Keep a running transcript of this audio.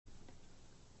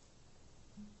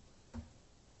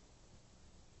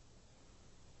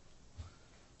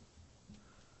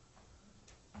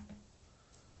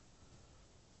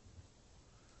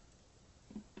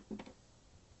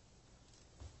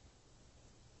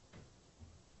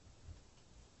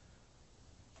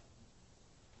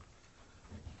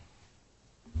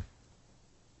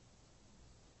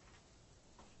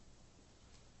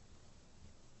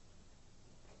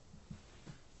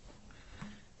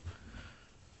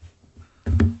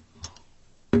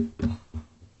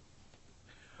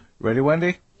Ready,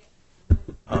 Wendy?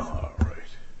 All right.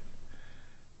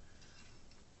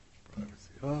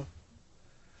 Privacy off.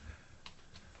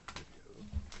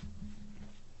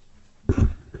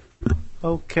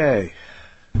 Okay.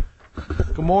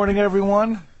 Good morning,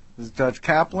 everyone. This is Judge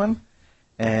Kaplan,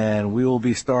 and we will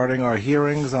be starting our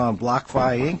hearings on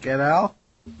BlockFi Inc. et al.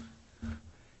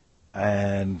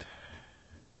 And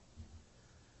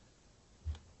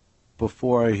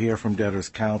before I hear from debtors'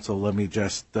 counsel, let me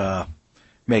just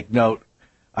make note.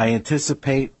 I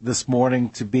anticipate this morning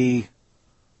to be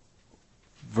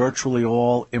virtually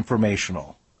all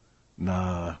informational.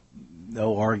 No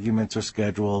arguments are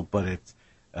scheduled, but it's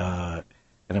an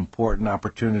important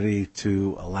opportunity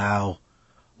to allow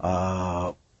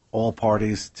all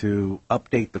parties to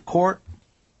update the court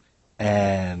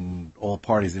and all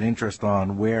parties in interest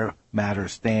on where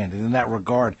matters stand. And in that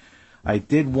regard, I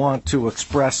did want to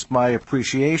express my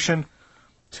appreciation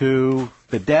to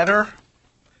the debtor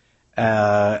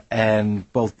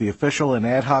and both the official and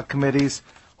ad hoc committees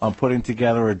on putting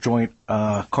together a joint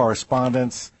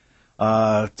correspondence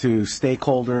to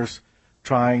stakeholders,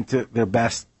 trying to their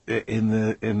best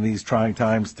in these trying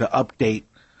times to update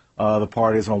the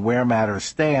parties on where matters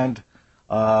stand,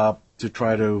 to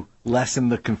try to lessen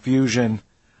the confusion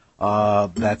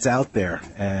that's out there.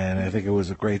 And I think it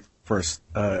was a great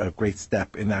great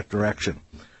step in that direction.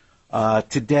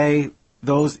 Today,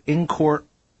 those in court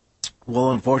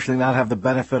will unfortunately not have the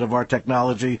benefit of our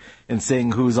technology in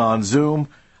seeing who's on Zoom.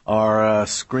 Our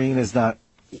screen is not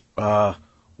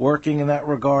working in that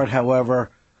regard. However,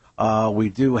 we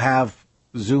do have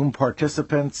Zoom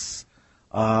participants,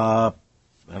 approximately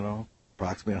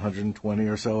 120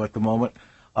 or so at the moment.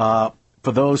 For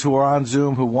those who are on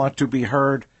Zoom who want to be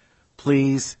heard,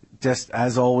 please, just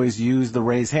as always, use the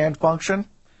raise hand function.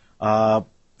 I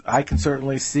can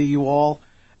certainly see you all,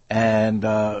 and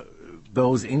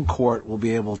those in court will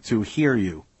be able to hear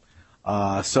you.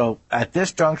 So at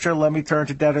this juncture, let me turn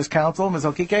to debtors' counsel. Ms.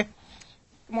 Okike? Good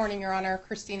morning, Your Honor.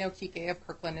 Christine Okike of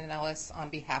Kirkland & Ellis on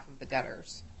behalf of the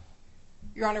debtors.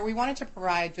 Your Honor, we wanted to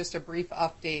provide just a brief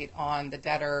update on the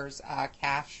debtors'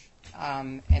 cash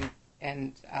and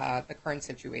the current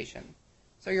situation.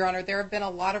 So, Your Honor, there have been a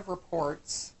lot of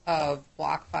reports of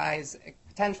BlockFi's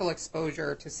potential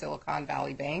exposure to Silicon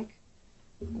Valley Bank.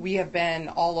 We have been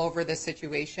all over this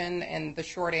situation, and the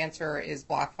short answer is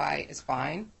BlockFi is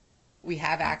fine. We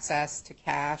have access to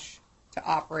cash to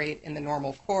operate in the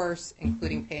normal course,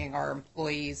 including paying our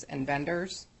employees and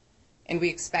vendors. And we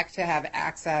expect to have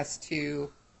access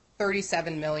to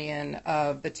 $37 million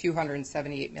of the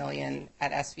 $278 million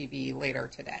at SVB later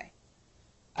today.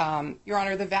 Your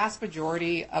Honor, the vast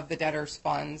majority of the debtors'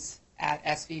 funds at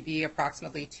SVB,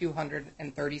 approximately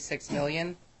 $236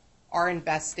 million, are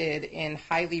invested in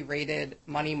highly rated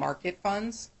money market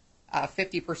funds.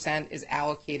 50% is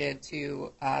allocated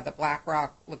to the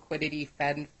BlackRock Liquidity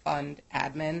Fed Fund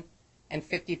Admin, and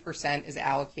 50% is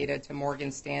allocated to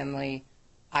Morgan Stanley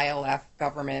ILF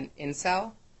Government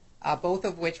Incel, both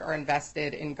of which are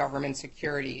invested in government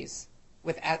securities,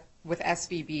 with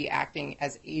SVB acting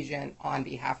as agent on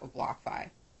behalf of BlockFi.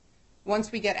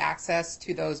 Once we get access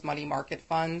to those money market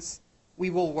funds, we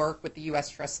will work with the U.S.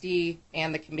 trustee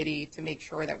and the committee to make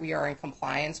sure that we are in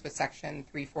compliance with Section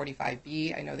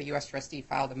 345B. I know the U.S. trustee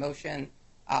filed a motion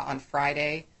on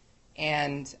Friday,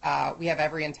 and we have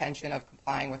every intention of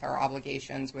complying with our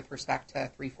obligations with respect to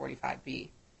 345B.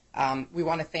 We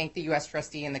want to thank the U.S.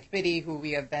 trustee and the committee, who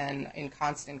we have been in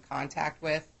constant contact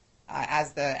with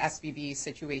as the SVB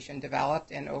situation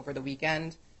developed and over the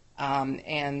weekend,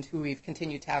 and who we've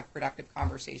continued to have productive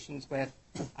conversations with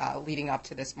leading up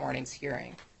to this morning's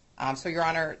hearing. So, Your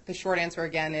Honor, the short answer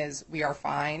again is we are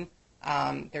fine.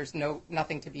 There's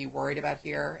nothing to be worried about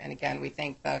here. And again, we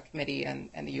thank the committee and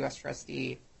the U.S.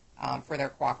 trustee for their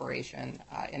cooperation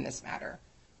in this matter.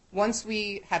 Once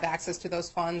we have access to those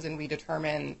funds and we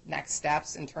determine next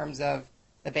steps in terms of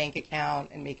the bank account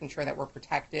and making sure that we're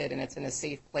protected and it's in a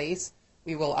safe place,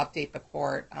 we will update the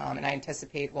court, and I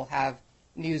anticipate we'll have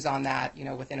news on that,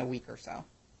 within a week or so.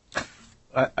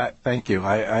 Thank you.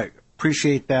 I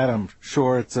appreciate that. I'm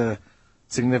sure it's a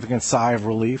significant sigh of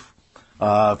relief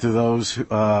to those who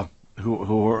are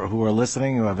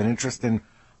listening, who have an interest in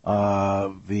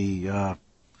the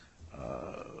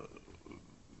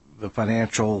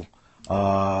financial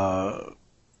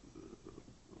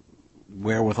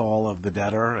wherewithal of the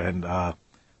debtor, and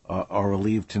are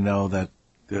relieved to know that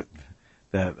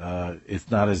it's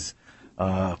not as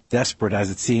desperate as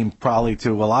it seemed probably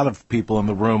to a lot of people in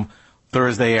the room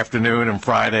Thursday afternoon and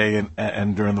Friday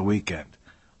and during the weekend.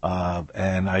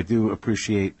 And I do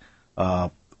appreciate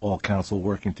all counsel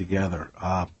working together.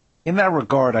 In that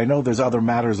regard, I know there's other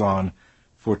matters on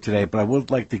for today, but I would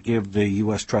like to give the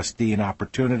U.S. trustee an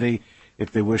opportunity,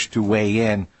 if they wish to weigh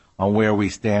in on where we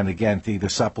stand, again, to either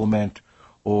supplement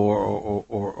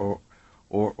or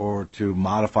to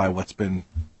modify what's been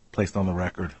placed on the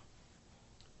record.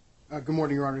 Good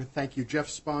morning, Your Honor. Thank you. Jeff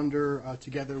Sponder,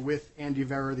 together with Andy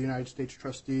Vera, the United States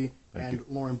trustee, and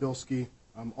Lauren Bilski,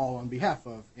 all on behalf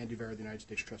of Andy Vera, the United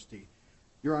States trustee.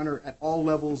 Your Honor, at all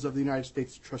levels of the United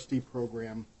States trustee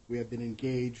program, we have been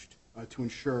engaged to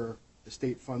ensure the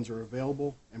state funds are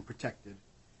available and protected.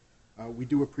 We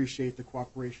do appreciate the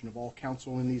cooperation of all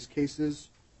counsel in these cases.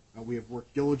 We have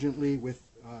worked diligently with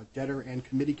debtor and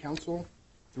committee counsel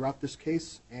throughout this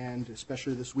case, and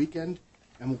especially this weekend,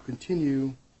 and will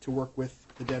continue to work with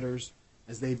the debtors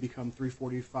as they become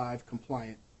 345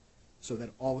 compliant so that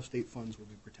all the state funds will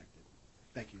be protected.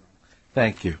 Thank you, Your Honor.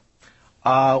 Thank you.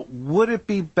 Would it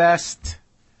be best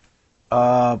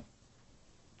to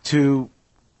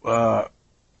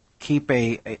keep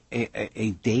a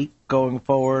date going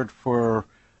forward for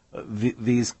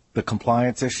the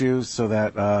compliance issues so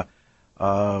that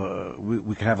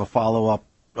we can have a follow-up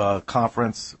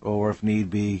conference or, if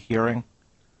need be, hearing?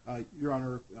 Your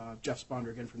Honor, Jeff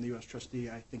Sponder, again from the U.S. trustee,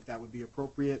 I think that would be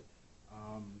appropriate.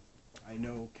 I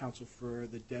know counsel for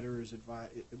the debtors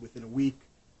within a week,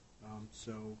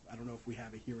 so I don't know if we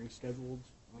have a hearing scheduled.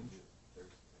 I think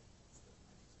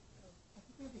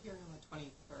we have a hearing on the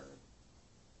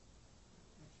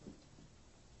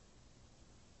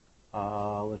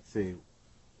 23rd. Let's see.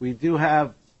 We do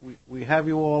have we have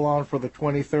you all on for the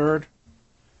 23rd.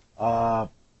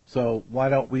 So why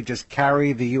don't we just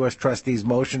carry the U.S. trustee's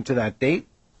motion to that date?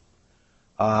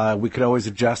 We could always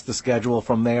adjust the schedule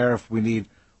from there if we need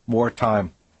more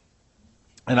time.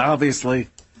 And obviously,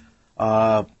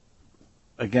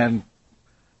 again,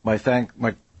 my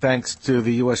thanks to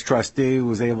the U.S. trustee who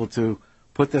was able to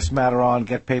put this matter on,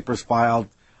 get papers filed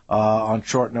on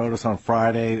short notice on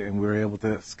Friday, and we were able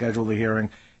to schedule the hearing.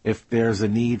 If there's a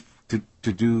need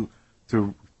to do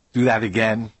that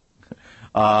again,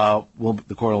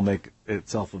 the court will make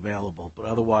itself available. But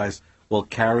otherwise, we'll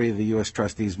carry the U.S.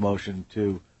 trustee's motion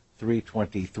to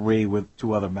 323 with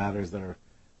two other matters that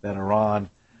are on.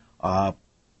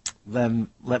 Then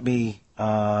let me.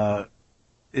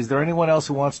 Is there anyone else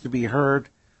who wants to be heard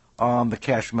on the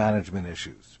cash management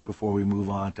issues before we move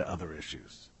on to other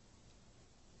issues?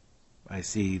 I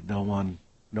see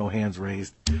no hands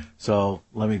raised. So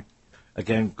let me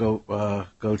again go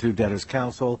to debtors'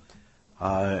 counsel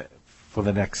for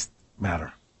the next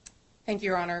matter. Thank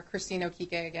you, Your Honor. Christine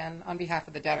Okike again on behalf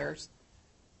of the debtors.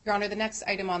 Your Honor, the next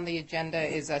item on the agenda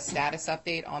is a status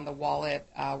update on the wallet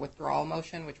withdrawal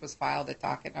motion, which was filed at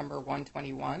docket number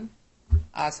 121.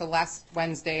 So last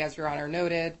Wednesday, as Your Honor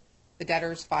noted, the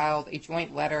debtors filed a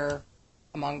joint letter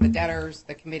among the debtors,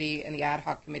 the committee, and the ad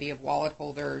hoc committee of wallet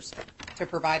holders to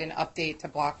provide an update to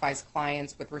BlockFi's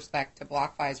clients with respect to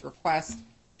BlockFi's request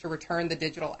to return the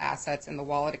digital assets in the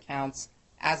wallet accounts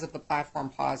as of the platform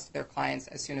pause to their clients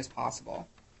as soon as possible.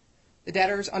 The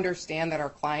debtors understand that our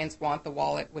clients want the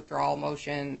wallet withdrawal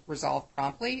motion resolved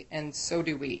promptly, and so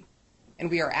do we. And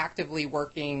we are actively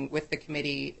working with the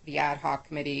committee, the ad hoc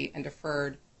committee, and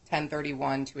deferred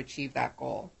 1031 to achieve that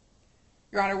goal.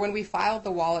 Your Honor, when we filed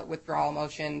the wallet withdrawal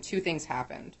motion, two things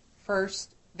happened.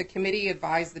 First, the committee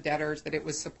advised the debtors that it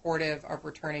was supportive of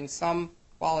returning some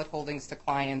wallet holdings to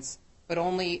clients, but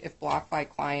only if BlockFi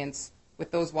clients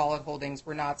with those wallet holdings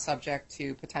were not subject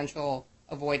to potential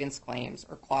avoidance claims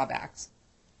or clawbacks.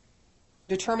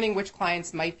 Determining which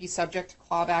clients might be subject to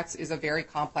clawbacks is a very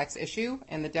complex issue,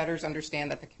 and the debtors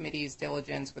understand that the committee's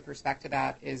diligence with respect to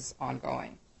that is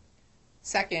ongoing.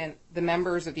 Second, the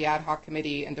members of the ad hoc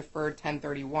committee and deferred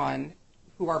 1031,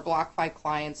 who are BlockFi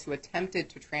clients who attempted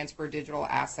to transfer digital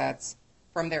assets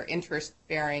from their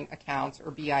interest-bearing accounts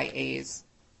or BIAs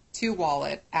to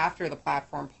wallet after the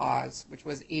platform pause, which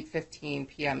was 8:15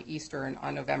 p.m. Eastern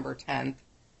on November 10th,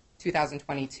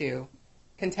 2022,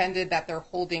 contended that their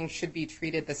holdings should be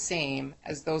treated the same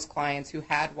as those clients who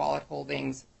had wallet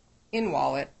holdings in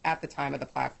wallet at the time of the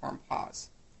platform pause.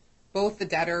 Both the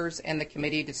debtors and the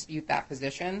committee dispute that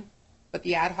position, but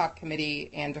the ad hoc committee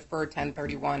and deferred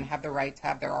 1031 have the right to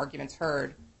have their arguments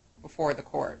heard before the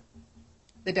court.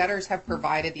 The debtors have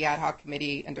provided the ad hoc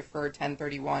committee and deferred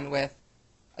 1031 with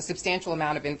a substantial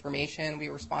amount of information. We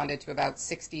responded to about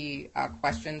 60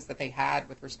 questions that they had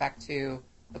with respect to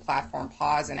the platform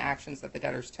pause and actions that the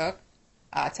debtors took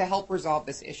to help resolve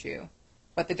this issue.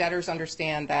 But the debtors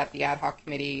understand that the ad hoc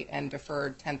committee and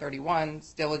deferred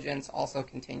 1031's diligence also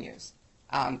continues.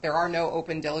 There are no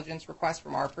open diligence requests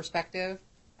from our perspective,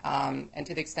 and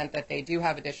to the extent that they do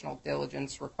have additional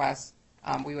diligence requests,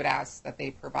 we would ask that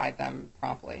they provide them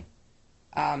promptly.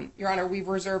 Your Honor, we've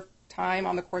reserved time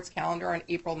on the court's calendar on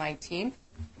April 19th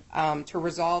to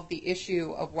resolve the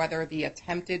issue of whether the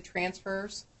attempted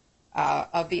transfers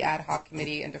of the ad hoc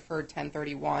committee and deferred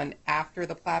 1031 after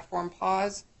the platform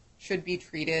pause should be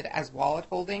treated as wallet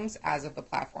holdings as of the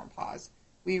platform pause.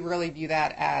 We really view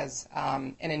that as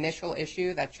an initial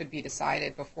issue that should be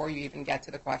decided before you even get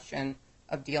to the question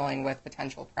of dealing with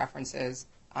potential preferences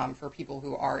for people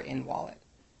who are in wallet.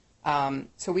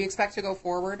 So we expect to go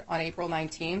forward on April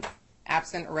 19th,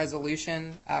 absent a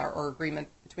resolution or agreement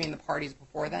between the parties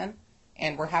before then.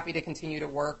 And we're happy to continue to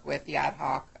work with the ad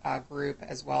hoc group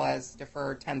as well as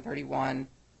deferred 1031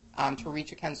 to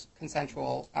reach a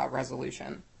consensual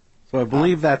resolution. So I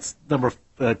believe that's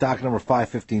docket number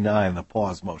 559, the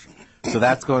pause motion. So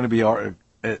that's going to be,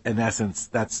 in essence,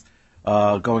 that's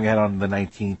going ahead on the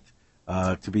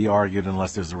 19th to be argued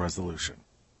unless there's a resolution.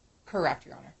 Correct,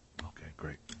 Your Honor. Okay,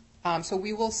 great. So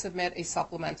we will submit a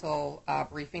supplemental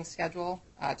briefing schedule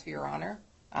to Your Honor.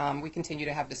 We continue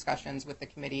to have discussions with the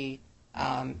committee,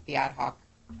 the ad hoc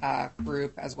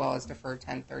group, as well as deferred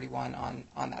 1031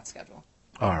 on that schedule.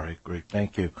 All right, great.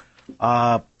 Thank you.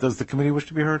 Does the committee wish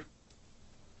to be heard?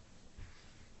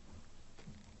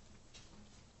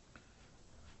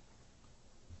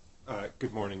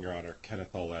 Good morning, Your Honor.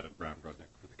 Kenneth Olet of Brown Rudnick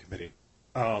for the committee.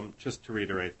 Just to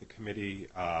reiterate, the committee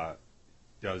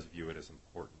does view it as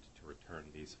important to return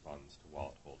these funds to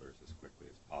wallet holders as quickly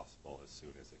as possible, as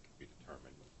soon as it can be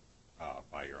determined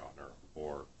by Your Honor,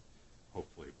 or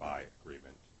hopefully by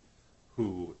agreement,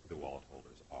 who the wallet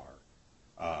holders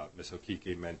are. Ms.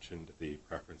 Okike mentioned the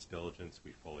preference diligence.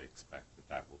 We fully expect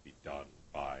that will be done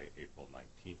by April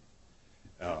 19th.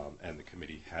 And the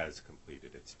committee has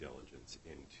completed its diligence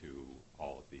into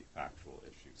all of the factual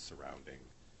issues surrounding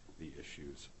the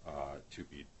issues to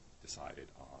be decided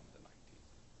on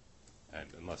the 19th. And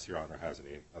unless Your Honor has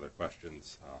any other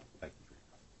questions, thank you for your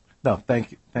time. No,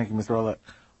 thank you, Mr. Olet.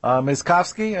 Ms.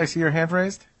 Kofsky, I see your hand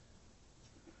raised.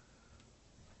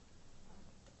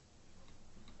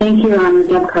 Thank you, Your Honor.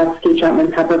 Deb Kofsky,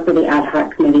 Troutman Pepper for the ad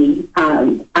hoc committee.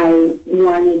 I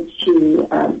wanted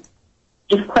to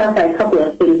just clarify a couple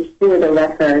of things for the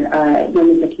record.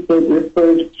 Ms. Okike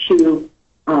referred to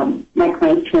my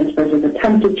client's transfers as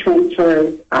attempted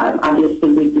transfers.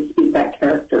 Obviously, we dispute that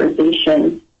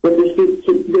characterization. With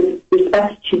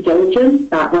respect to diligence,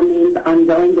 that remains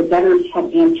ongoing. The debtors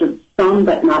have answered some,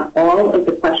 but not all, of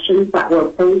the questions that were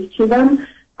posed to them.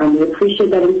 We appreciate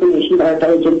that information, but our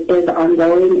diligence is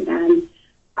ongoing, and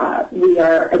we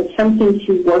are attempting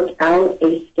to work out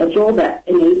a schedule that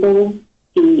enables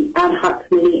the ad hoc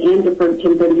committee and deferred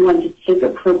 1031 to take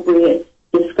appropriate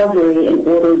discovery in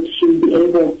order to be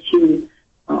able to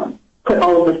put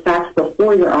all of the facts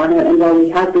before Your Honor. And while we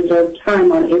have reserved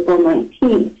time on April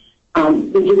 19th,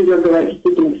 we do reserve the right to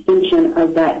seek an extension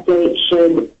of that date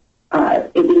should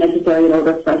it be necessary in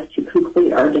order for us to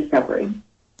complete our discovery.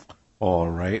 All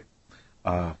right.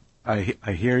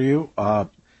 I hear you.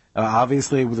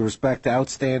 Obviously, with respect to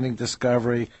outstanding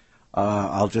discovery,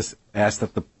 I'll just ask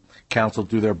that the council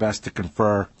do their best to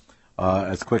confer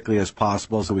as quickly as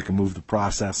possible so we can move the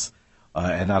process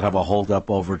and not have a hold-up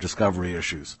over discovery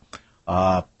issues.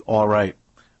 All right.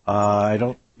 I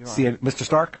don't see it. Mr.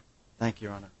 Stark? Thank you,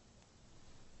 Your Honor.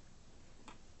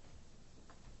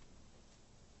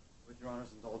 With Your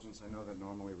Honor's indulgence, I know that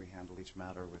normally we handle each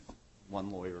matter with one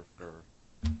lawyer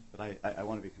but I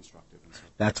want to be constructive. And so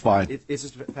that's fine.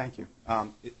 Thank you.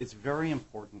 It's very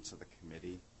important to the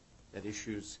committee that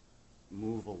issues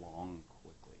move along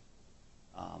quickly,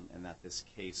 and that this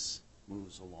case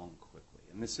moves along quickly.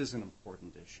 And this is an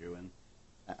important issue, and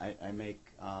I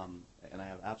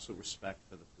have absolute respect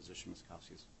for the position Ms.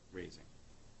 Kofsky is raising.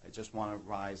 I just want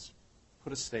to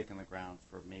put a stake in the ground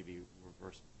for maybe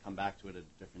come back to it at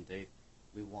a different date.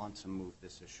 We want to move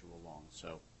this issue along.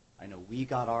 So I know we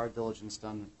got our diligence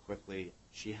done quickly.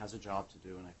 She has a job to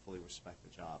do, and I fully respect the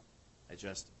job.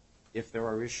 If there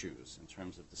are issues in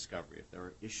terms of discovery, if there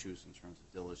are issues in terms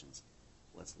of diligence,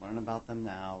 let's learn about them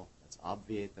now. Let's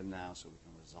obviate them now so we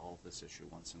can resolve this issue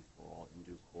once and for all in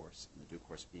due course, and the due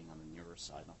course being on the nearer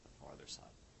side, not the farther side.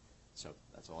 So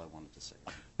that's all I wanted to say.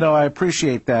 No, I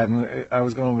appreciate that, and I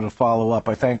was going to follow up.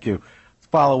 I thank you.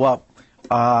 Follow up.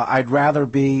 I'd rather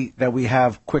be that we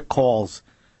have quick calls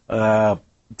to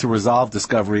resolve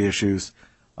discovery issues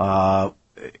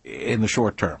in the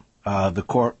short term. The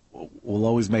court will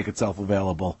always make itself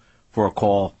available for a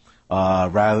call,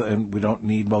 and we don't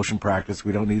need motion practice.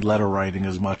 We don't need letter writing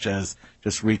as much as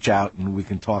just reach out and we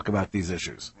can talk about these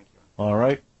issues. Thank you. All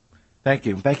right? Thank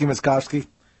you. Thank you, Ms. Kofsky.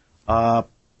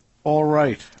 All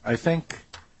right. I think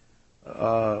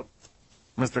Mr.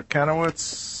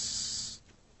 Kanowitz,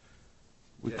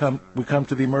 We come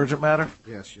to the emergent matter.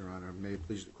 Yes, Your Honor. May it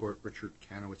please the Court, Richard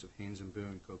Kanowitz of Haynes &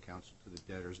 Boone, co-counsel to the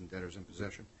debtors and debtors in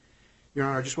possession. Your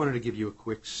Honor, I just wanted to give you a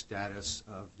quick status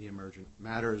of the emergent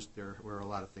matters. There were a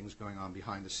lot of things going on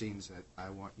behind the scenes that I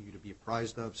want you to be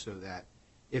apprised of so that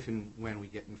if and when we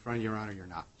get in front of Your Honor, you're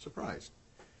not surprised.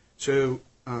 So,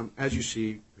 as you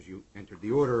see, as you entered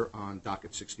the order on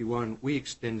docket 61, we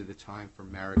extended the time for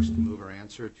Merrick's to move our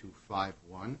answer to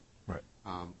 5-1. Right.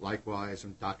 Likewise,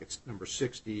 on docket number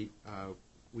 60,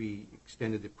 we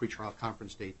extended the pretrial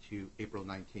conference date to April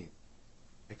 19th.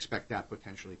 Expect that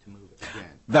potentially to move it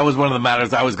again. That was one of the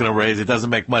matters I was going to raise. It doesn't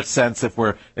make much sense if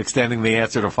we're extending the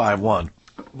answer to 5-1.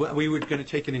 Well, we were going to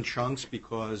take it in chunks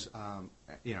because,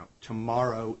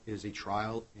 tomorrow is a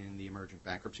trial in the emergent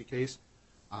bankruptcy case.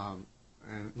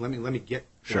 And let me get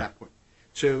to that point.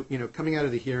 So, coming out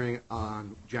of the hearing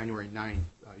on January 9th,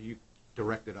 you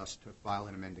directed us to file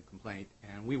an amended complaint,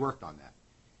 and we worked on that.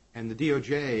 And the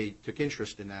DOJ took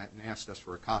interest in that and asked us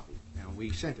for a copy, and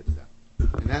we sent it to them.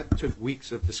 And that took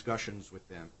weeks of discussions with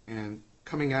them. And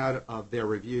coming out of their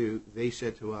review, they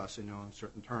said to us in no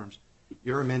uncertain terms,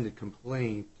 your amended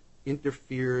complaint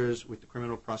interferes with the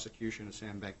criminal prosecution of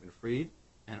Sam Bankman-Fried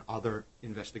and other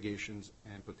investigations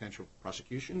and potential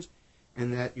prosecutions,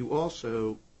 and that you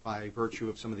also, by virtue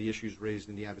of some of the issues raised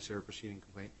in the adversarial proceeding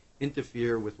complaint,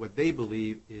 interfere with what they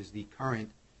believe is the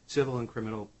current civil and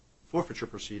criminal forfeiture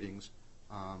proceedings.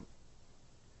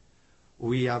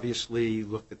 We obviously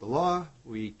looked at the law,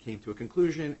 we came to a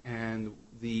conclusion, and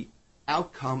the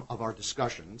outcome of our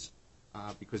discussions,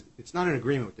 because it's not an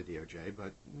agreement with the DOJ,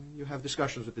 but you have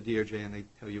discussions with the DOJ and they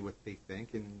tell you what they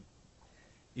think and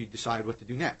you decide what to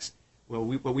do next. Well,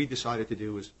 what we decided to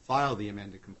do was file the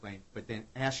amended complaint, but then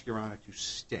ask Your Honor to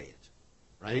stay it,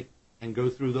 right? And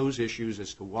go through those issues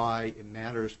as to why it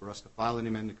matters for us to file an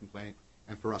amended complaint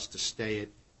and for us to stay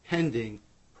it pending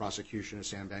prosecution of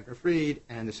Sam Bankman-Fried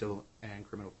and the civil and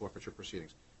criminal forfeiture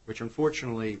proceedings, which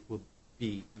unfortunately will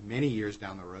be many years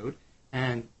down the road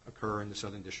and occur in the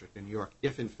Southern District of New York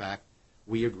if, in fact,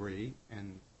 we agree,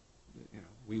 and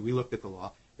we looked at the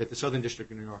law, that the Southern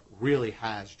District of New York really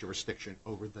has jurisdiction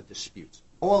over the disputes,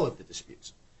 all of the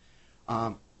disputes.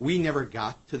 We never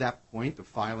got to that point of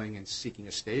filing and seeking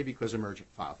a stay because Emergent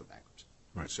filed for bankruptcy.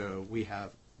 Right. So we have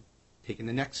taken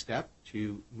the next step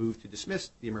to move to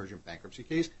dismiss the Emergent bankruptcy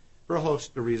case for a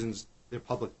host of reasons. They're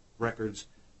public records.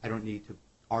 I don't need to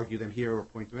argue them here or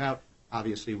point them out.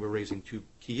 Obviously, we're raising two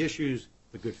key issues,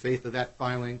 the good faith of that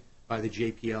filing by the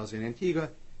JPLs in Antigua,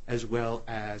 as well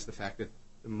as the fact that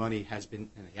the money has been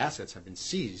and the assets have been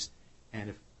seized. And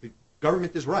if the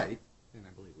government is right, and I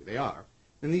believe they are,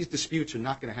 then these disputes are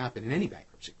not going to happen in any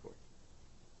bankruptcy court.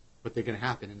 But they're going to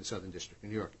happen in the Southern District of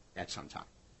New York at some time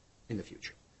in the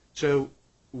future. So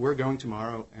we're going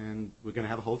tomorrow, and we're going to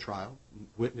have a whole trial,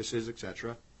 witnesses,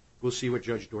 etc. We'll see what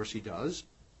Judge Dorsey does.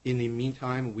 In the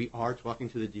meantime, we are talking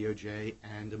to the DOJ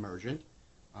and Emergent,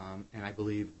 and I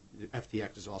believe the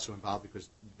FTX is also involved because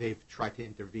they've tried to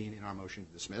intervene in our motion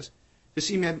to dismiss, to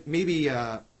see maybe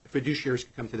fiduciaries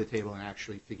could come to the table and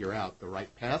actually figure out the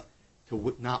right path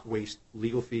to not waste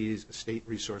legal fees, estate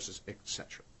resources,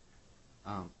 etc.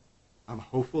 I'm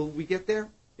hopeful we get there.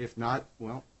 If not,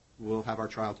 well, we'll have our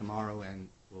trial tomorrow and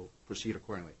we'll proceed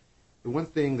accordingly. The one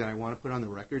thing that I want to put on the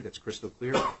record that's crystal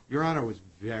clear, Your Honor was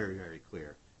very, very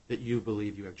clear that you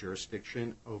believe you have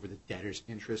jurisdiction over the debtor's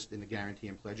interest in the guarantee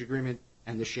and pledge agreement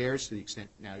and the shares to the extent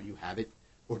now you have it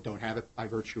or don't have it by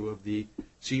virtue of the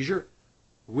seizure.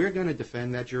 We're going to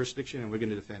defend that jurisdiction and we're going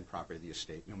to defend property of the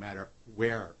estate no matter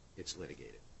where it's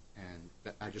litigated.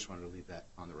 And I just wanted to leave that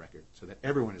on the record so that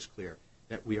everyone is clear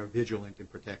that we are vigilant in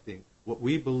protecting what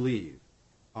we believe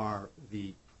are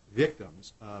the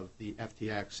victims of the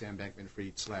FTX, Sam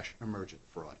Bankman-Fried / Emergent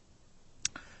fraud.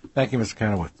 Thank you, Mr.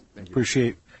 Kanowitz.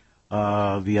 Appreciate the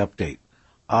update.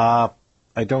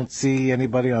 I don't see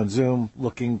anybody on Zoom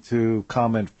looking to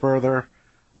comment further.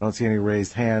 I don't see any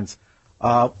raised hands.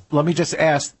 Let me just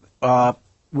ask,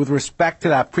 with respect to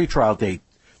that pretrial date,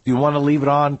 do you want to leave it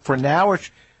on for now, or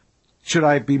should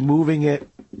I be moving it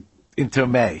into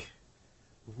May?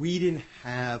 We didn't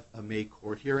have a May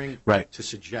court hearing to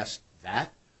suggest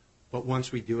that, but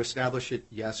once we do establish it,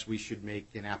 yes, we should make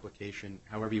an application,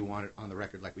 however you want it, on the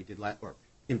record like we did or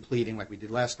in pleading like we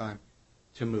did last time,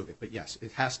 to move it. But yes,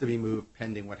 it has to be moved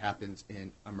pending what happens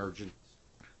in Emergent's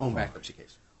own bankruptcy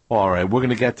case. All right, we're going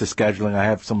to get to scheduling. I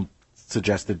have some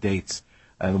suggested dates,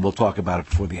 and we'll talk about it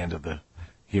before the end of the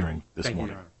hearing this morning.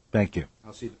 Your Honor. Thank you.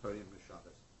 I'll see the podium, Ms.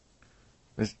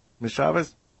 Chavez. Ms.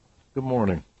 Chavez, good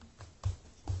morning.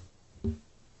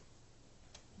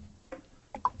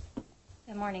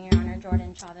 Good morning, Your Honor.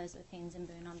 Jordan Chavez with Haynes &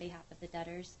 Boone on behalf of the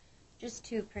debtors. Just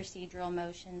two procedural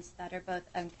motions that are both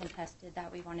uncontested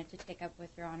that we wanted to take up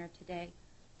with Your Honor today.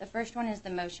 The first one is the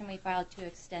motion we filed to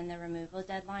extend the removal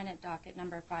deadline at docket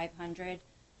number 500,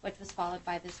 which was followed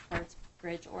by this court's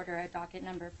bridge order at docket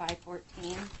number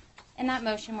 514. In that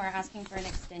motion, we're asking for an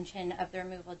extension of the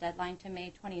removal deadline to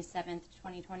May 27th,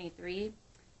 2023,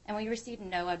 and we received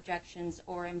no objections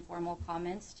or informal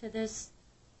comments to this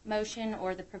motion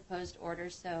or the proposed order,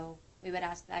 so we would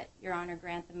ask that Your Honor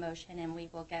grant the motion, and we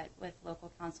will get with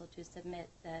local counsel to submit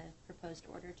the proposed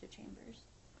order to Chambers.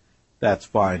 That's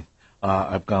fine.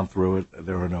 I've gone through it.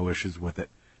 There are no issues with it.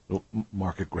 We'll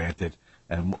mark it granted,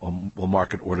 and we'll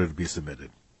mark it order to be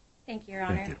submitted. Thank you, Your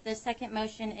Honor. Thank you. The second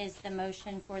motion is the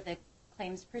motion for the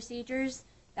claims procedures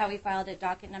that we filed at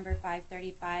docket number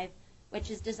 535,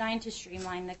 which is designed to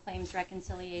streamline the claims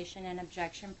reconciliation and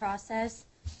objection process.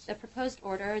 The proposed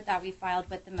order that we filed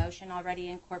with the motion already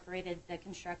incorporated the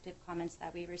constructive comments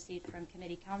that we received from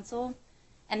committee counsel.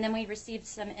 And then we received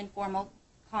some informal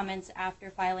comments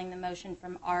after filing the motion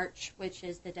from Arch, which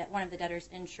is one of the debtor's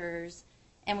insurers.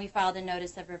 And we filed a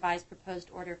notice of revised proposed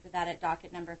order for that at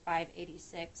docket number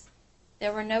 586.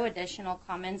 There were no additional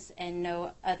comments and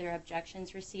no other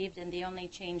objections received. And the only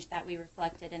change that we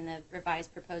reflected in the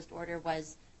revised proposed order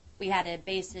was we had a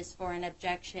basis for an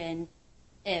objection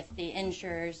if the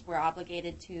insurers were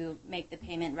obligated to make the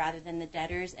payment rather than the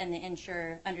debtors, and the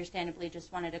insurer understandably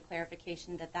just wanted a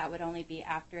clarification that that would only be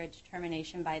after a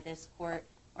determination by this court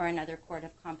or another court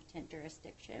of competent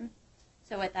jurisdiction.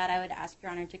 So with that, I would ask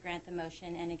Your Honor to grant the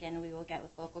motion, and again, we will get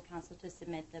with local counsel to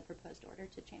submit the proposed order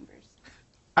to Chambers.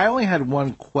 I only had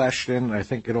one question. I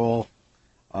think it all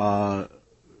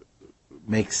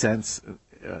makes sense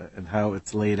in how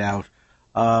it's laid out.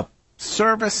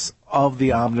 Service of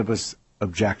the omnibus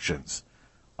objections,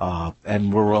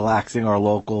 and we're relaxing our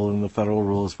local and the federal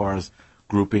rule as far as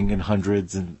grouping in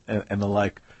hundreds and the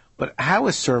like. But how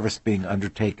is service being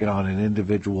undertaken on an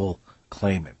individual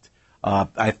claimant?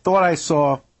 I thought I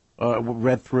saw,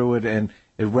 read through it, and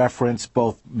it referenced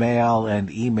both mail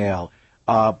and email.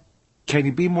 Can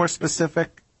you be more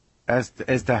specific as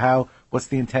to how, what's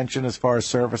the intention as far as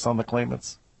service on the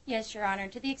claimants? Yes, Your Honor.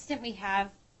 To the extent we have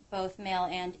both mail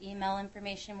and email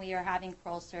information, we are having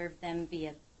Kroll serve them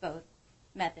via both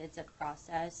methods of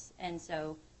process, and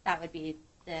so that would be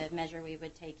the measure we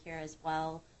would take here as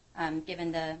well.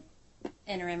 Given the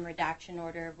interim redaction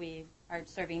order, we are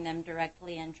serving them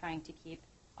directly and trying to keep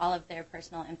all of their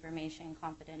personal information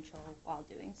confidential while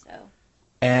doing so.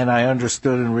 And I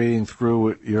understood in reading through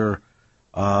it, you're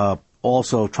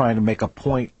also trying to make a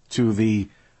point to the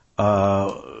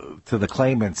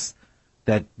claimants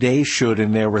that they should,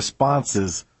 in their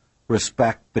responses,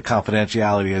 respect the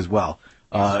confidentiality as well,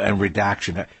 and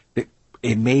redaction.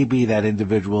 It may be that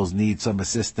individuals need some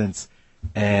assistance,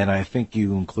 and I think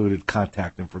you included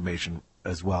contact information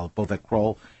as well, both at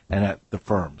Kroll and at the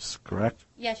firms, correct?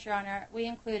 Yes, Your Honor. We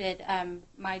included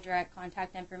my direct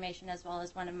contact information as well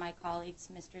as one of my colleagues,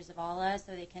 Mr. Zavala,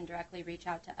 so they can directly reach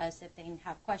out to us if they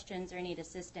have questions or need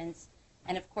assistance,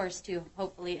 and of course to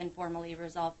hopefully informally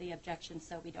resolve the objections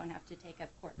so we don't have to take up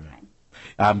court time.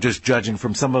 I'm just judging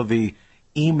from some of the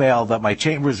email that my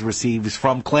chambers receives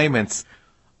from claimants.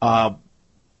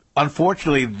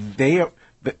 Unfortunately,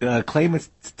 claimants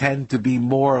tend to be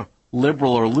more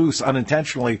liberal or loose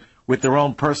unintentionally with their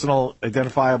own personal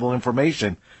identifiable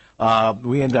information.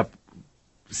 We end up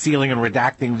sealing and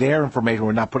redacting their information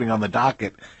we're not putting on the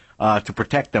docket to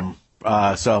protect them.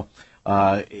 So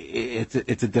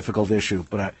it's a difficult issue,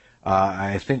 but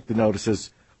I think the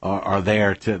notices are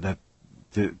there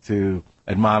to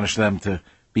admonish them to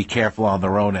be careful on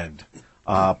their own end.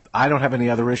 I don't have any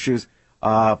other issues.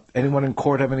 Anyone in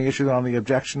court have any issues on the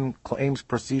objection claims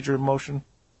procedure motion?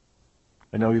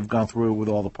 I know you've gone through it with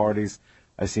all the parties.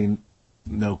 I've seen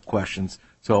no questions.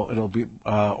 So it'll be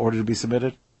ordered to be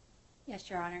submitted? Yes,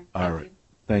 Your Honor. All right.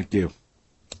 Thank you.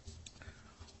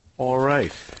 All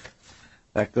right.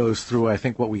 That goes through, I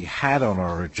think, what we had on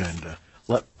our agenda.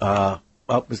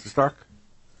 Mr. Stark?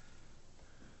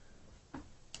 If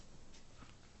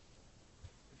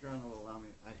Your Honor will allow me,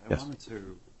 I Yes. wanted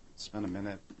to spend a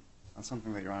minute on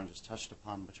something that Your Honor just touched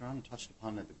upon, but Your Honor touched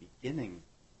upon at the beginning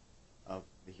of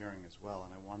the hearing as well,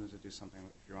 and I wanted to do something,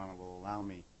 if Your Honor will allow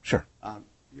me. Sure.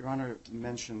 Your Honor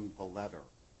mentioned the letter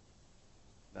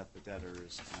that the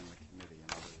debtors and the committee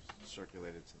and others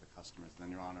circulated to the customers. And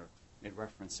then Your Honor made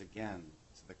reference again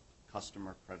to the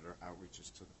customer creditor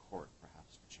outreaches to the court,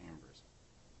 perhaps the chambers.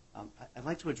 I'd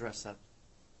like to address that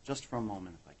just for a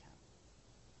moment, if I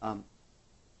can.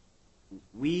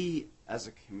 We, as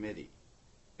a committee,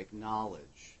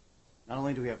 acknowledge not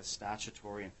only do we have a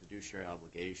statutory and fiduciary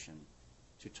obligation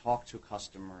to talk to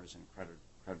customers and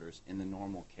creditors in the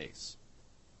normal case.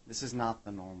 This is not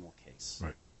the normal case.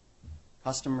 Right.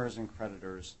 Customers and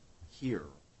creditors here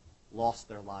lost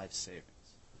their life savings,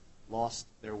 lost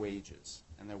their wages,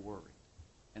 and they're worried,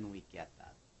 and we get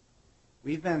that.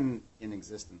 We've been in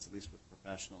existence, at least with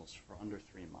professionals, for under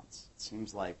 3 months. It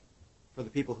seems like for the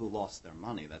people who lost their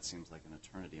money, that seems like an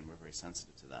eternity, and we're very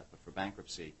sensitive to that. But for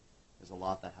bankruptcy, there's a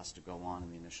lot that has to go on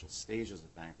in the initial stages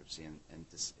of bankruptcy, and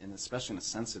especially in a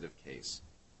sensitive case,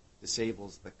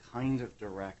 disables the kind of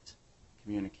direct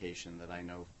communication that I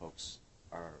know folks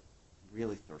are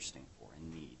really thirsting for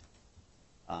and need.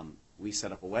 We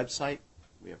set up a website,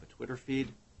 we have a Twitter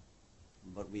feed,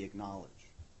 but we acknowledge,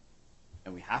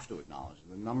 and we have to acknowledge,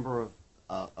 the number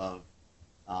of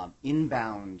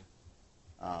inbound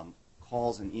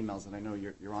calls and emails that I know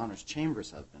your Honor's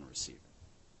chambers have been receiving.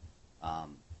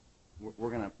 We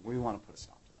want to put a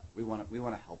stop to that. We want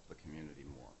to help the community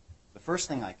more. The first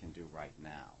thing I can do right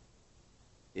now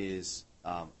is,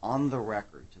 on the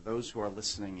record, to those who are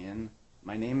listening in,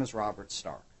 my name is Robert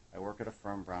Stark. I work at a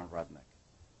firm, Brown Rudnick.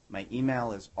 My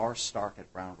email is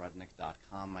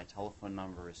rstark@brownrudnick.com. My telephone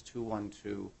number is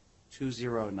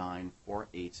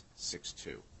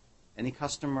 212-209-4862. Any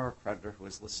customer or creditor who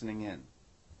is listening in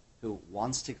who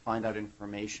wants to find out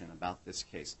information about this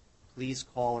case, please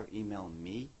call or email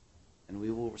me, and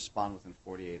we will respond within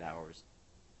 48 hours.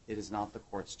 It is not the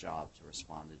court's job to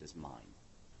respond. It is mine,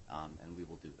 and we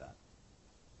will do that.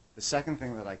 The second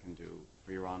thing that I can do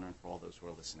for Your Honor and for all those who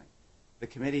are listening, the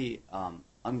committee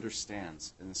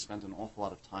understands and has spent an awful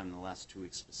lot of time in the last 2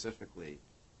 weeks specifically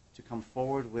to come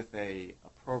forward with a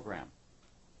program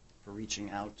for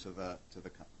reaching out to the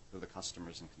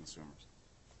customers and consumers.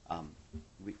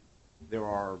 There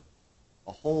are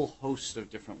a whole host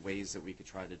of different ways that we could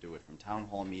try to do it, from town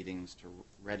hall meetings to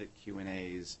Reddit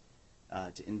Q&As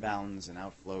to inbounds and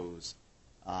outflows.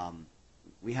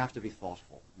 We have to be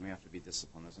thoughtful, and we have to be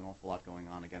disciplined. There's an awful lot going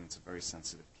on. Again, it's a very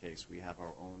sensitive case. We have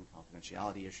our own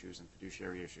confidentiality issues and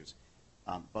fiduciary issues,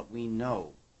 but we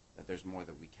know that there's more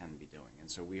that we can be doing. And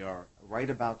so we are right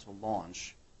about to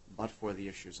launch, but for the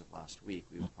issues of last week,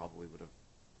 we probably would have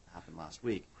happened last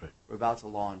week. Right. We're about to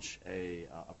launch a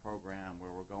program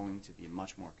where we're going to be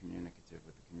much more communicative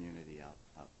with the community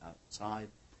outside,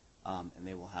 and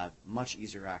they will have much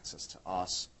easier access to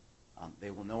us.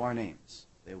 They will know our names.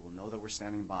 They will know that we're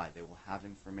standing by. They will have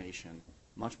information,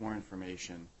 much more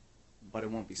information, but it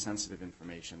won't be sensitive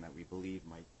information that we believe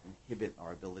might inhibit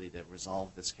our ability to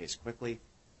resolve this case quickly,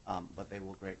 but they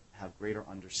will have greater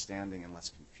understanding and less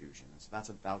confusion. And so that's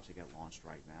about to get launched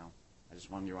right now. I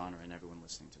just want Your Honor and everyone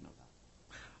listening to know that.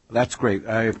 That's great.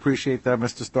 I appreciate that,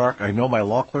 Mr. Stark. I know my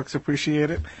law clerks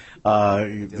appreciate it,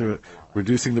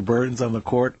 reducing the burdens on the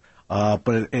court,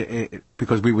 but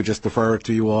because we would just defer it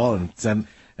to you all and send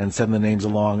the names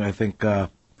along. I think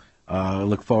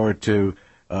look forward to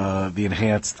the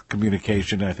enhanced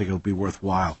communication. I think it'll be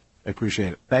worthwhile. I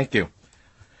appreciate it. Thank you.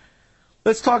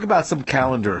 Let's talk about some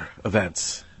calendar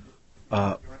events.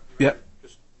 Yeah.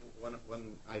 Just one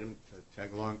item to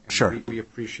tag along. And sure. We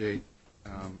appreciate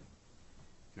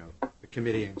the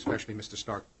committee, and especially Mr.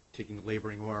 Stark, taking the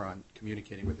laboring oar on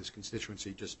communicating with his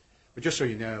constituency. But just so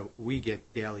you know, we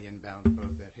get daily inbound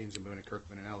both at Haynes and Boone and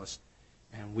Kirkland and Ellis,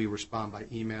 and we respond by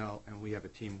email, and we have a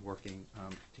team working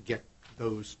to get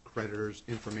those creditors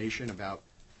information about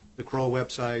the Kroll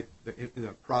website,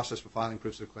 the process for filing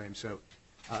proofs of claim. So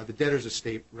the debtor's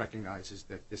estate recognizes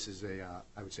that this is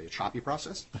I would say, a choppy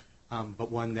process, but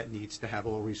one that needs to have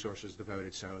all resources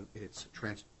devoted so it's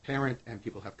transparent and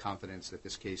people have confidence that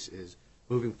this case is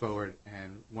moving forward,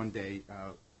 and one day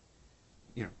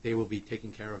they will be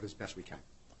taken care of as best we can.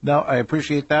 No, I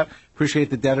appreciate that. Appreciate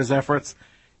the debtor's efforts.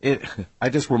 I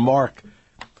just remark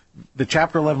the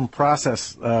Chapter 11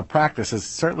 practice has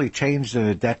certainly changed in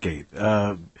a decade.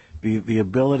 The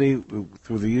ability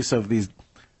through the use of these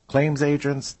claims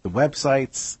agents, the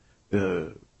websites,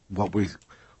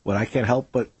 what I can't help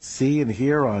but see and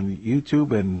hear on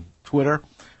YouTube and Twitter,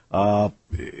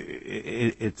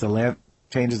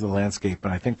 changes the landscape,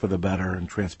 and I think for the better, and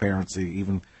transparency,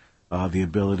 even the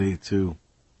ability to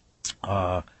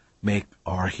make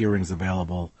our hearings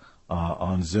available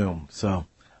on Zoom. So,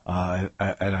 and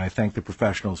I thank the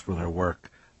professionals for their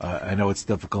work. I know it's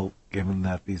difficult given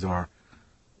that these are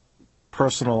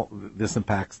personal. This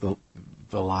impacts the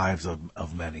lives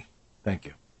of many. Thank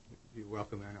you. You're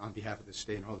welcome. And on behalf of the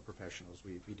state and all the professionals,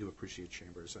 we do appreciate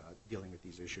Chambers dealing with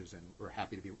these issues, and we're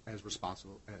happy to be as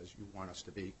responsible as you want us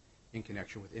to be in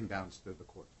connection with inbounds to the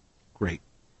court. Great.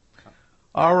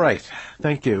 All right.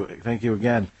 Thank you. Thank you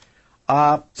again.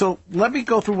 So let me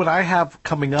go through what I have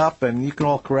coming up, and you can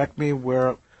all correct me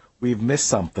where we've missed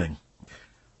something.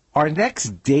 Our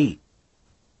next date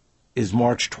is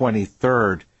March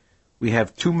 23rd. We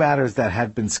have two matters that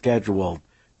had been scheduled,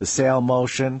 the sale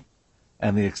motion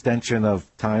and the extension of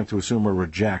time to assume or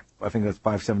reject. I think that's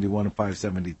 571 and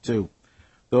 572.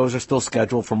 Those are still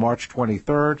scheduled for March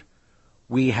 23rd.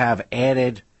 We have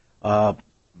added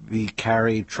the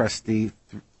carried trustee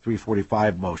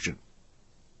 345 motion.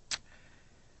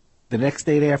 The next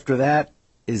date after that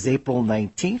is April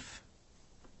 19th,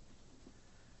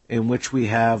 in which we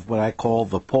have what I call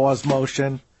the pause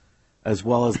motion, as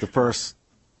well as the first,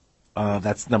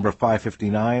 that's number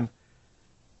 559,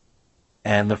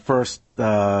 and the first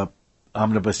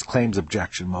omnibus claims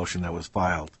objection motion that was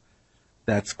filed.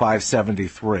 That's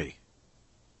 573.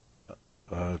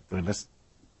 Did I miss?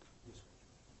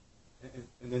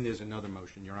 And then there's another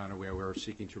motion, Your Honor, where we're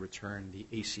seeking to return the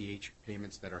ACH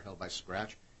payments that are held by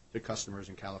Scratch to customers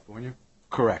in California.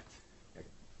 Correct.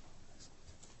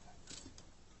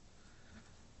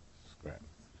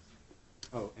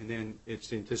 Oh, and then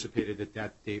it's anticipated that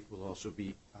that date will also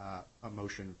be a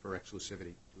motion for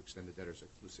exclusivity, to extend the debtor's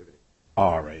exclusivity.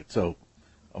 All right. So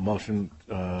a motion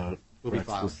Will be for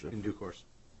filed exclusive. in due course.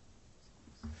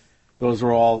 Those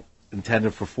are all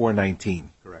intended for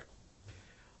 419. Correct.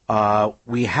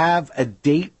 We have a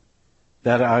date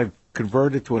that I've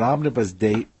converted to an omnibus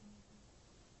date.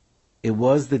 It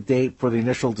was the date for the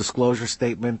initial disclosure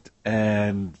statement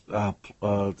and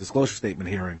disclosure statement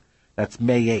hearing. That's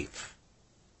May 8th.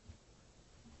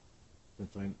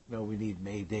 Since I know we need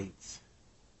May dates.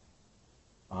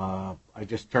 I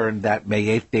just turned that May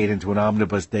 8th date into an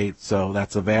omnibus date, so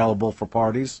that's available for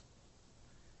parties.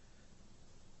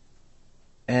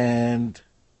 And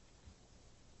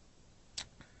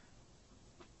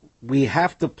we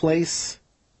have to place,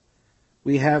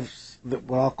 we have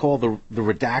what I'll call the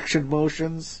redaction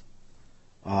motions,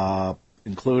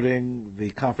 including the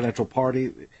confidential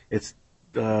party. It's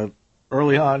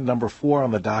early on, number 4 on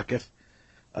the docket,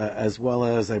 as well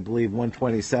as, I believe,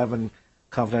 127,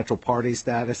 confidential party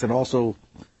status, and also,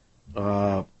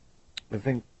 I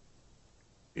think,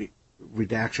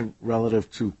 redaction relative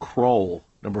to Kroll,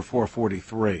 number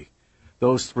 443.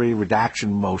 Those 3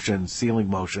 redaction motions, sealing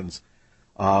motions,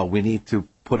 we need to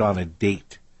put on a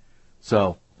date.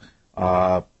 So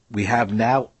we have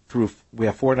now we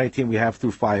have 419, we have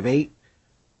through 5/8,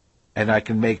 and I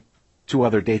can make 2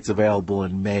 other dates available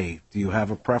in May. Do you have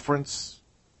a preference?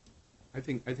 I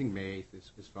think May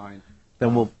 8th is fine.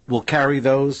 Then we'll carry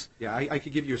those. Yeah, I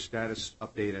could give you a status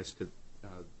update as to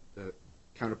the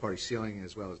counterparty sealing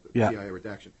as well as the Yeah. PIA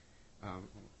redaction.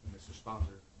 Mr.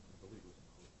 Sponsor, I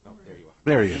believe there you are.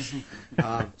 There he is.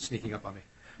 Sneaking up on me.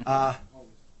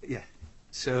 Yeah.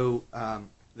 So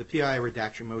the PIA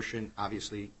redaction motion,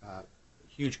 obviously,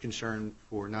 huge concern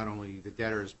for not only the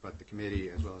debtors but the committee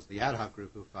as well as the ad hoc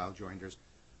group who filed joinders.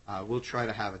 We'll try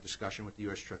to have a discussion with the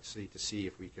U.S. trustee to see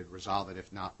if we could resolve it.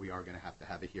 If not, we are going to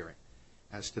have a hearing.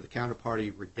 As to the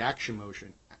counterparty redaction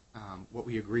motion, what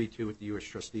we agreed to with the U.S.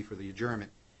 trustee for the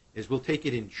adjournment is we'll take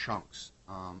it in chunks,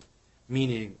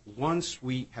 meaning once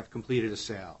we have completed a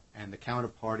sale and the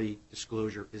counterparty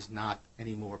disclosure is not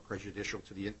any more prejudicial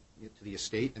to the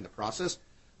estate in the process,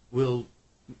 we'll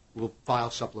file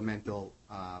supplemental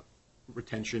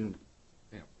retention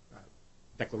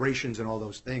declarations and all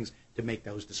those things to make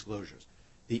those disclosures.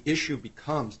 The issue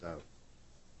becomes, though,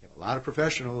 you have a lot of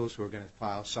professionals who are going to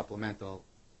file supplemental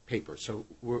papers. So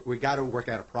we got to work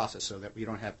out a process so that we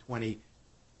don't have 20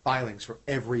 filings for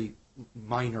every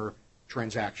minor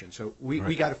transaction. So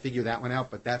we got to figure that one out,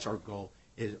 but that's our goal,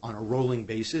 is on a rolling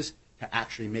basis to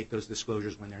actually make those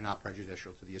disclosures when they're not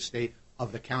prejudicial to the estate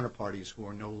of the counterparties who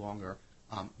are no longer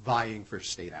vying for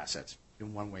state assets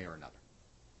in one way or another.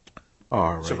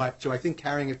 All right. So I think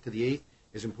carrying it to the 8th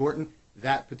is important.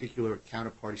 That particular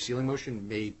counterparty sealing motion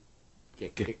may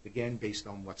get kicked again based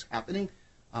on what's happening.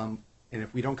 And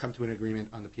if we don't come to an agreement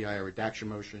on the PIA redaction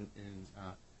motion in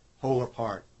whole or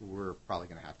part, we're probably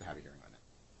going to have a hearing on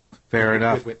that. Fair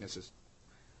enough. With witnesses.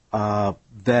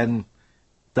 Then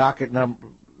docket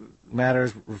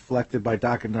matters reflected by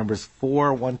docket numbers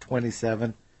 4,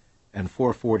 127, and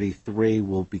 443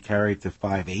 will be carried to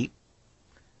 5/8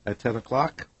 at 10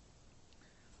 o'clock.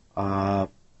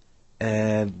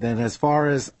 And then as far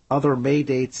as other May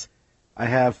dates, I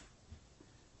have,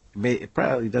 it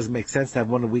probably doesn't make sense to have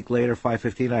one a week later,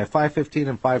 5/15. I have 5/15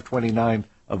 and 5/29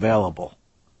 available.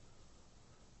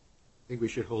 I think we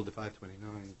should hold the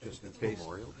 5/29 just in case.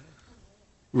 Memorial Day?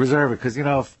 Reserve it, because,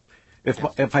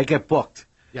 if I get booked,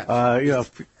 Yes.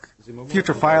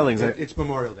 future filings. It's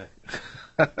Memorial Day.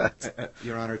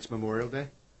 Your Honor, it's Memorial Day.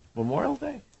 Memorial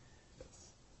Day?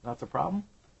 Not the problem?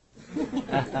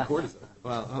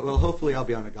 Well, hopefully I'll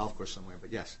be on a golf course somewhere,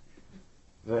 but yes.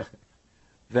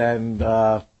 then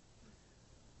let's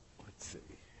see.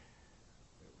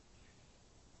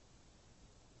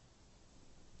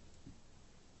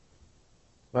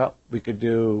 Well, we could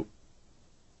do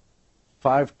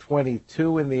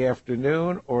 5:22 in the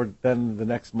afternoon, or then the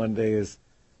next Monday is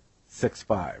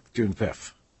 6/5, June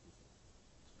 5th.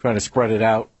 Trying to spread it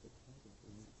out.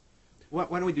 Why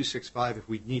don't we do 6/5 if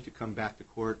we need to come back to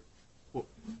court? Well,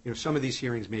 some of these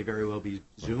hearings may very well be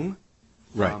Zoom,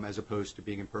 Right. As opposed to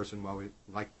being in person. While we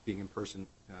like being in person,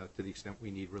 to the extent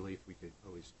we need relief, we could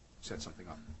always set something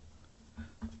up.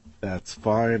 That's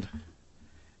fine.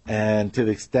 And to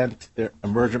the extent that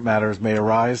emergent matters may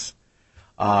arise,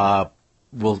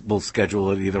 we'll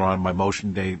schedule it either on my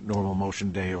motion day, normal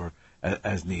motion day, or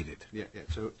as needed. Yeah.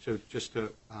 So just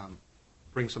to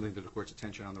bring something to the court's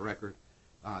attention on the record,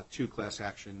 2 class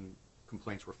action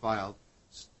complaints were filed,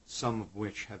 some of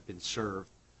which have been served.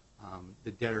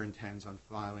 The debtor intends on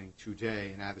filing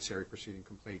today an adversary proceeding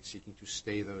complaint seeking to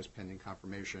stay those pending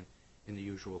confirmation in the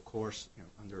usual course,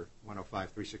 under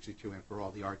 105-362, and for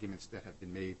all the arguments that have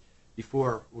been made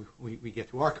before we get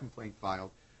to our complaint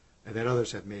filed and that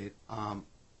others have made.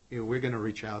 We're going to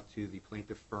reach out to the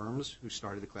plaintiff firms who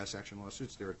started the class action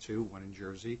lawsuits. There are 2, one in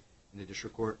Jersey in the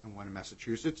district court and one in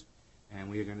Massachusetts, and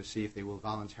we are going to see if they will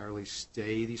voluntarily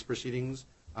stay these proceedings,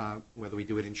 whether we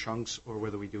do it in chunks or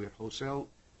whether we do it wholesale.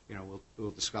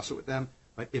 We'll discuss it with them.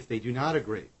 But if they do not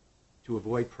agree, to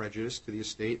avoid prejudice to the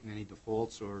estate and any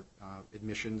defaults or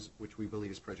admissions which we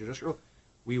believe is prejudicial,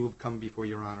 we will come before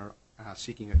Your Honor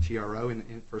seeking a TRO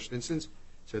in first instance.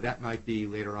 So that might be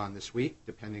later on this week,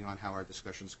 depending on how our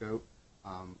discussions go.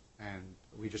 And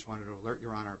we just wanted to alert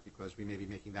Your Honor because we may be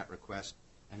making that request,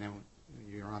 and then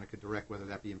Your Honor could direct whether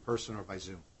that be in person or by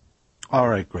Zoom. All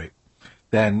right, great.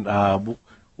 Then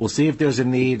we'll see if there's a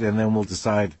need, and then we'll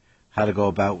decide how to go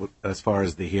about as far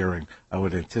as the hearing. I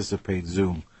would anticipate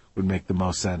Zoom would make the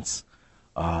most sense.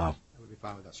 That would be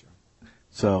fine with us, Your Honor.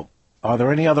 So, are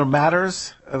there any other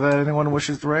matters that anyone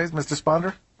wishes to raise? Mr.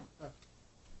 Sponder?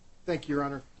 Thank you, Your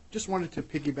Honor. Just wanted to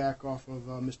piggyback off of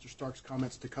Mr. Stark's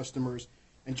comments to customers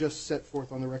and just set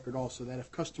forth on the record also that if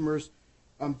customers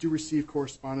do receive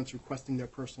correspondence requesting their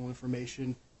personal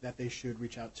information, that they should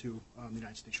reach out to the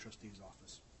United States Trustee's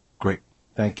office. Great.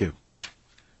 Thank you.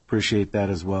 Appreciate that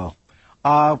as well.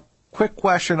 Quick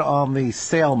question on the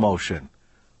sale motion.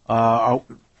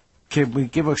 Can we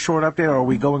give a short update? Are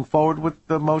we going forward with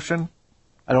the motion?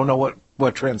 I don't know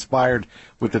what transpired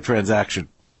with the transaction.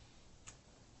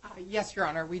 Yes, Your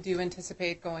Honor. We do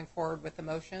anticipate going forward with the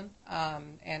motion,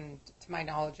 and to my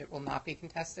knowledge, it will not be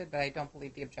contested, but I don't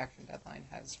believe the objection deadline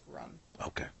has run.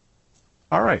 Okay.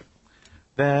 All right.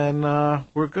 Then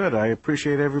we're good. I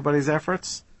appreciate everybody's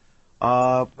efforts,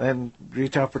 and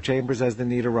reach out for chambers as the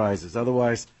need arises.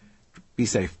 Otherwise, be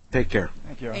safe. Take care.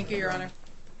 Thank you, Thank you, Your Honor.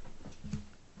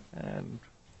 And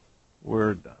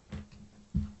we're done.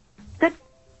 Good.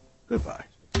 Goodbye.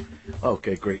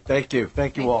 Okay, great. Thank you.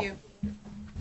 Thank you all. Thank you.